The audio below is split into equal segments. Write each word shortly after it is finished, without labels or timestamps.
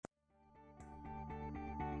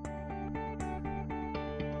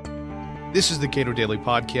This is the Cato Daily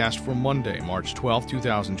Podcast for Monday, March 12,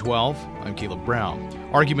 2012. I'm Caleb Brown.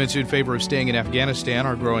 Arguments in favor of staying in Afghanistan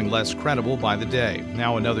are growing less credible by the day.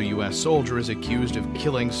 Now another U.S. soldier is accused of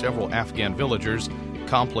killing several Afghan villagers,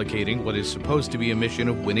 complicating what is supposed to be a mission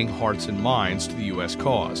of winning hearts and minds to the U.S.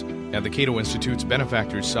 cause. At the Cato Institute's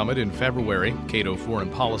Benefactors Summit in February, Cato foreign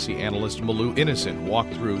policy analyst Malou Innocent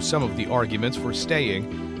walked through some of the arguments for staying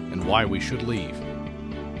and why we should leave.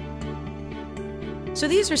 So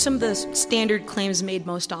these are some of the standard claims made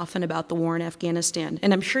most often about the war in Afghanistan,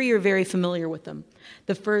 and I'm sure you're very familiar with them.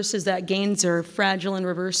 The first is that gains are fragile and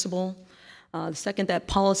reversible. The second, that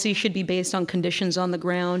policy should be based on conditions on the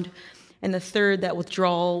ground. And the third, that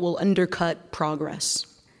withdrawal will undercut progress.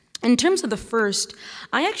 In terms of the first,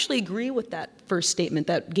 I actually agree with that first statement,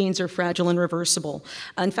 that gains are fragile and reversible.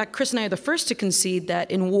 In fact, Chris and I are the first to concede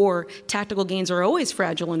that in war, tactical gains are always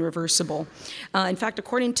fragile and reversible. In fact,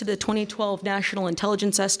 according to the 2012 National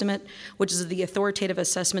Intelligence Estimate, which is the authoritative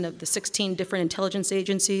assessment of the 16 different intelligence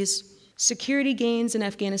agencies, security gains in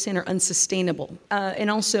Afghanistan are unsustainable.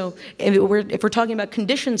 And also, if we're talking about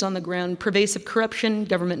conditions on the ground, pervasive corruption,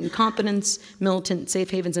 government incompetence, militant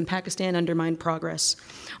safe havens in Pakistan undermine progress.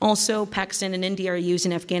 Also, Pakistan and India are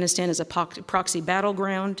using Afghanistan as a proxy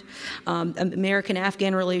battleground.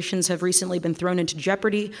 American-Afghan relations have recently been thrown into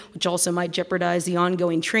jeopardy, which also might jeopardize the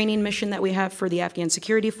ongoing training mission that we have for the Afghan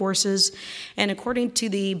security forces. And according to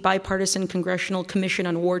the Bipartisan Congressional Commission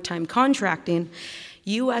on Wartime Contracting,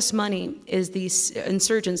 U.S. money is the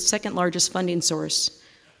insurgents' second largest funding source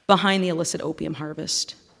behind the illicit opium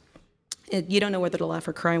harvest. You don't know whether to laugh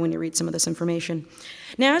or cry when you read some of this information.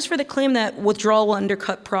 Now, as for the claim that withdrawal will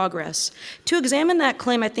undercut progress, to examine that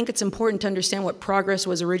claim, I think it's important to understand what progress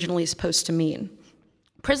was originally supposed to mean.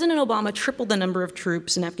 President Obama tripled the number of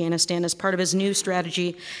troops in Afghanistan as part of his new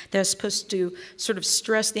strategy that's supposed to sort of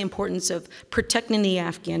stress the importance of protecting the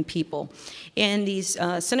Afghan people. And the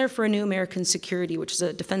Center for a New American Security, which is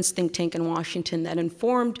a defense think tank in Washington that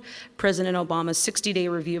informed President Obama's 60-day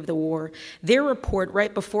review of the war, their report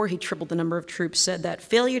right before he tripled the number of troops said that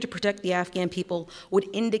failure to protect the Afghan people would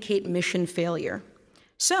indicate mission failure.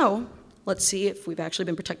 So, let's see if we've actually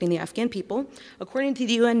been protecting the Afghan people. According to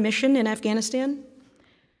the UN mission in Afghanistan,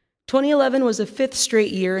 2011 was the fifth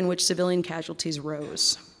straight year in which civilian casualties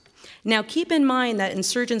rose. Now, keep in mind that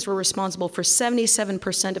insurgents were responsible for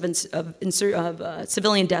 77% of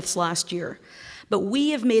civilian deaths last year. But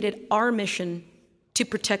we have made it our mission to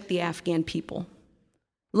protect the Afghan people.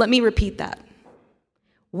 Let me repeat that.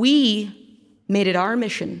 We made it our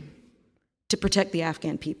mission to protect the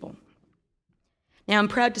Afghan people. Now, I'm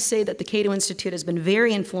proud to say that the Cato Institute has been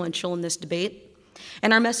very influential in this debate,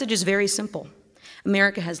 and our message is very simple.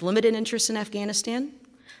 America has limited interests in Afghanistan.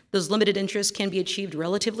 Those limited interests can be achieved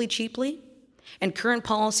relatively cheaply, and current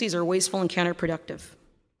policies are wasteful and counterproductive.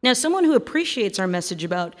 Now, someone who appreciates our message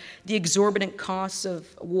about the exorbitant costs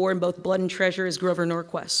of war in both blood and treasure is Grover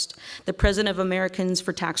Norquist, the president of Americans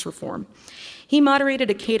for Tax Reform. He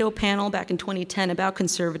moderated a Cato panel back in 2010 about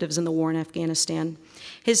conservatives in the war in Afghanistan.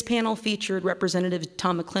 His panel featured Representatives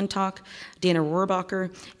Tom McClintock, Dana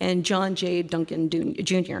Rohrabacher, and John J. Duncan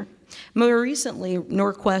Jr. More recently,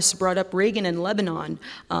 Norquist brought up Reagan and Lebanon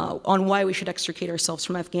on why we should extricate ourselves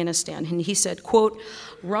from Afghanistan. And he said, quote,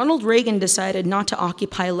 Ronald Reagan decided not to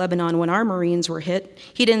occupy Lebanon when our Marines were hit.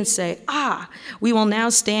 He didn't say, we will now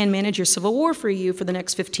stay and manage your civil war for you for the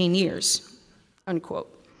next 15 years,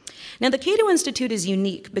 unquote. Now, the Cato Institute is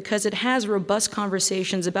unique because it has robust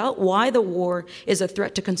conversations about why the war is a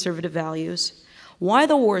threat to conservative values, why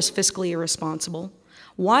the war is fiscally irresponsible,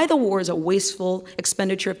 why the war is a wasteful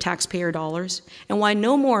expenditure of taxpayer dollars, and why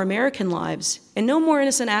no more American lives and no more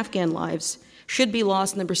innocent Afghan lives should be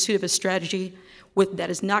lost in the pursuit of a strategy that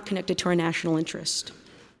is not connected to our national interest.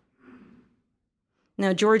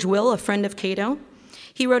 Now, George Will, a friend of Cato,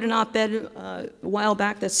 he wrote an op-ed a while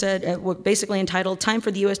back that said, basically entitled, Time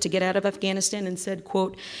for the U.S. to Get Out of Afghanistan, and said,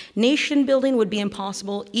 quote, nation building would be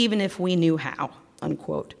impossible even if we knew how,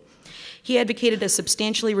 unquote. He advocated a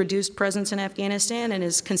substantially reduced presence in Afghanistan and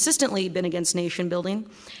has consistently been against nation building.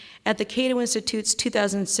 At the Cato Institute's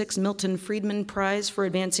 2006 Milton Friedman Prize for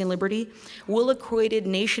Advancing Liberty, Will equated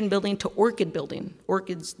nation building to orchid building,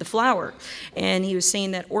 orchids, the flower. And he was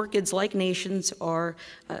saying that orchids, like nations, are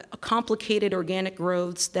complicated organic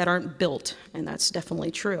growths that aren't built, and that's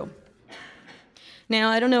definitely true. Now,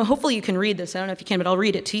 I don't know, hopefully you can read this. I don't know if you can, but I'll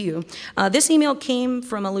read it to you. This email came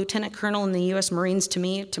from a lieutenant colonel in the U.S. Marines to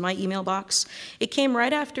me, to my email box. It came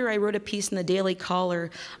right after I wrote a piece in the Daily Caller.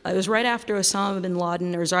 It was right after Osama bin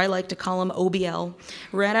Laden, or as I like to call him, OBL.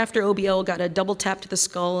 Right after OBL got a double tap to the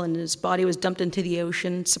skull and his body was dumped into the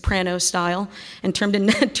ocean, Soprano style, and turned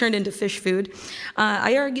into fish food.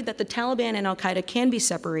 I argued that the Taliban and al-Qaeda can be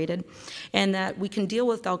separated, and that we can deal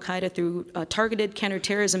with al-Qaeda through targeted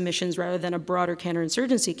counterterrorism missions rather than a broader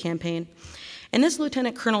counterinsurgency campaign. And this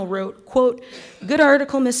lieutenant colonel wrote, quote, "Good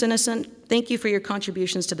article, Miss Innocent. Thank you for your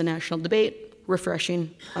contributions to the national debate.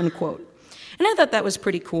 Refreshing," unquote. And I thought that was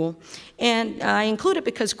pretty cool. And I include it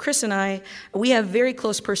because Chris and I, we have very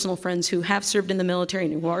close personal friends who have served in the military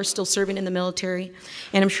and who are still serving in the military.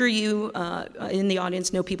 And I'm sure you in the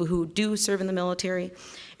audience know people who do serve in the military.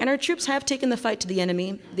 And our troops have taken the fight to the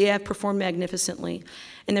enemy. They have performed magnificently.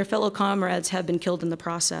 And their fellow comrades have been killed in the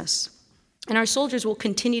process. And our soldiers will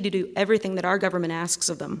continue to do everything that our government asks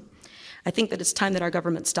of them. I think that it's time that our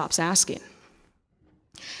government stops asking.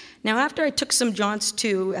 Now, after I took some jaunts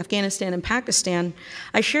to Afghanistan and Pakistan,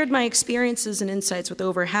 I shared my experiences and insights with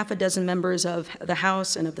over half a dozen members of the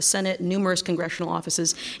House and of the Senate, and numerous congressional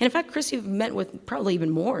offices. And in fact, Chris, you've met with probably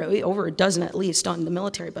even more, over a dozen at least, on the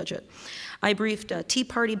military budget. I briefed Tea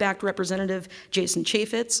Party-backed Representative Jason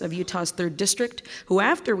Chaffetz of Utah's 3rd District, who,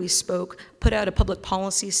 after we spoke, put out a public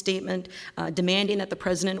policy statement demanding that the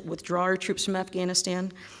president withdraw our troops from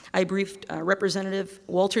Afghanistan. I briefed Representative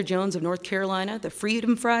Walter Jones of North Carolina, the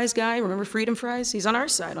Freedom Fries guy. Remember Freedom Fries? He's on our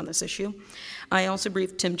side on this issue. I also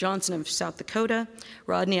briefed Tim Johnson of South Dakota,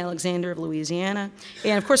 Rodney Alexander of Louisiana,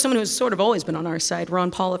 and of course someone who's sort of always been on our side, Ron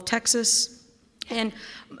Paul of Texas. And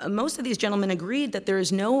most of these gentlemen agreed that there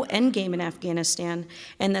is no end game in Afghanistan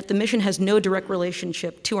and that the mission has no direct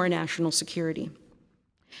relationship to our national security.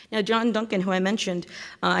 Now, John Duncan, who I mentioned,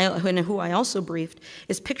 and who I also briefed,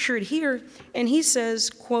 is pictured here, and he says,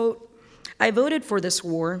 quote, "I voted for this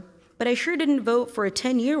war, but I sure didn't vote for a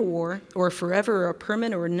 10-year war, or a forever, or a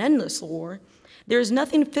permanent, or an endless war. There is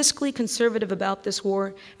nothing fiscally conservative about this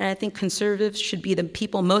war, and I think conservatives should be the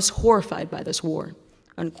people most horrified by this war,"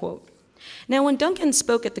 unquote. Now, when Duncan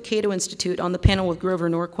spoke at the Cato Institute on the panel with Grover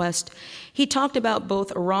Norquist, he talked about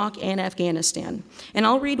both Iraq and Afghanistan. And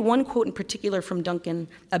I'll read one quote in particular from Duncan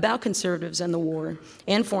about conservatives and the war,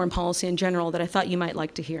 and foreign policy in general, that I thought you might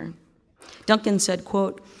like to hear. Duncan said,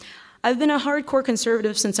 quote, "I've been a hardcore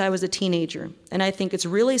conservative since I was a teenager, and I think it's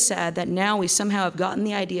really sad that now we somehow have gotten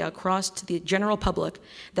the idea across to the general public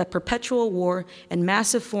that perpetual war and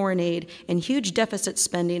massive foreign aid and huge deficit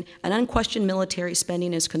spending and unquestioned military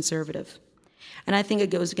spending is conservative. And I think it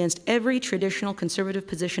goes against every traditional conservative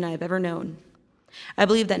position I have ever known. I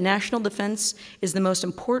believe that national defense is the most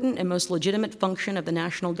important and most legitimate function of the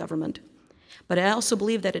national government. But I also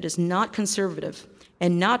believe that it is not conservative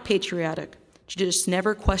and not patriotic to just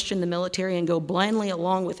never question the military and go blindly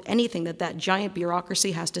along with anything that that giant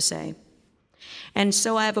bureaucracy has to say. And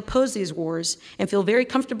so I have opposed these wars and feel very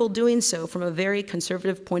comfortable doing so from a very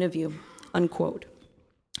conservative point of view," unquote.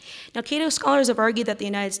 Now, Cato scholars have argued that the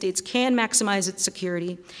United States can maximize its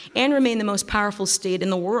security and remain the most powerful state in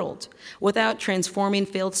the world without transforming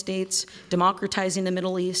failed states, democratizing the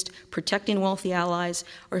Middle East, protecting wealthy allies,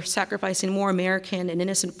 or sacrificing more American and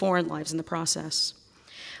innocent foreign lives in the process.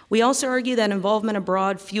 We also argue that involvement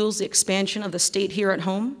abroad fuels the expansion of the state here at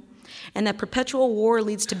home, and that perpetual war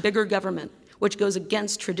leads to bigger government, which goes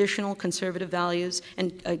against traditional conservative values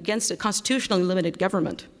and against a constitutionally limited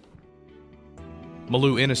government.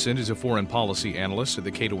 Malou Innocent is a foreign policy analyst at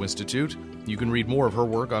the Cato Institute. You can read more of her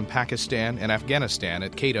work on Pakistan and Afghanistan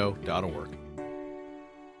at cato.org.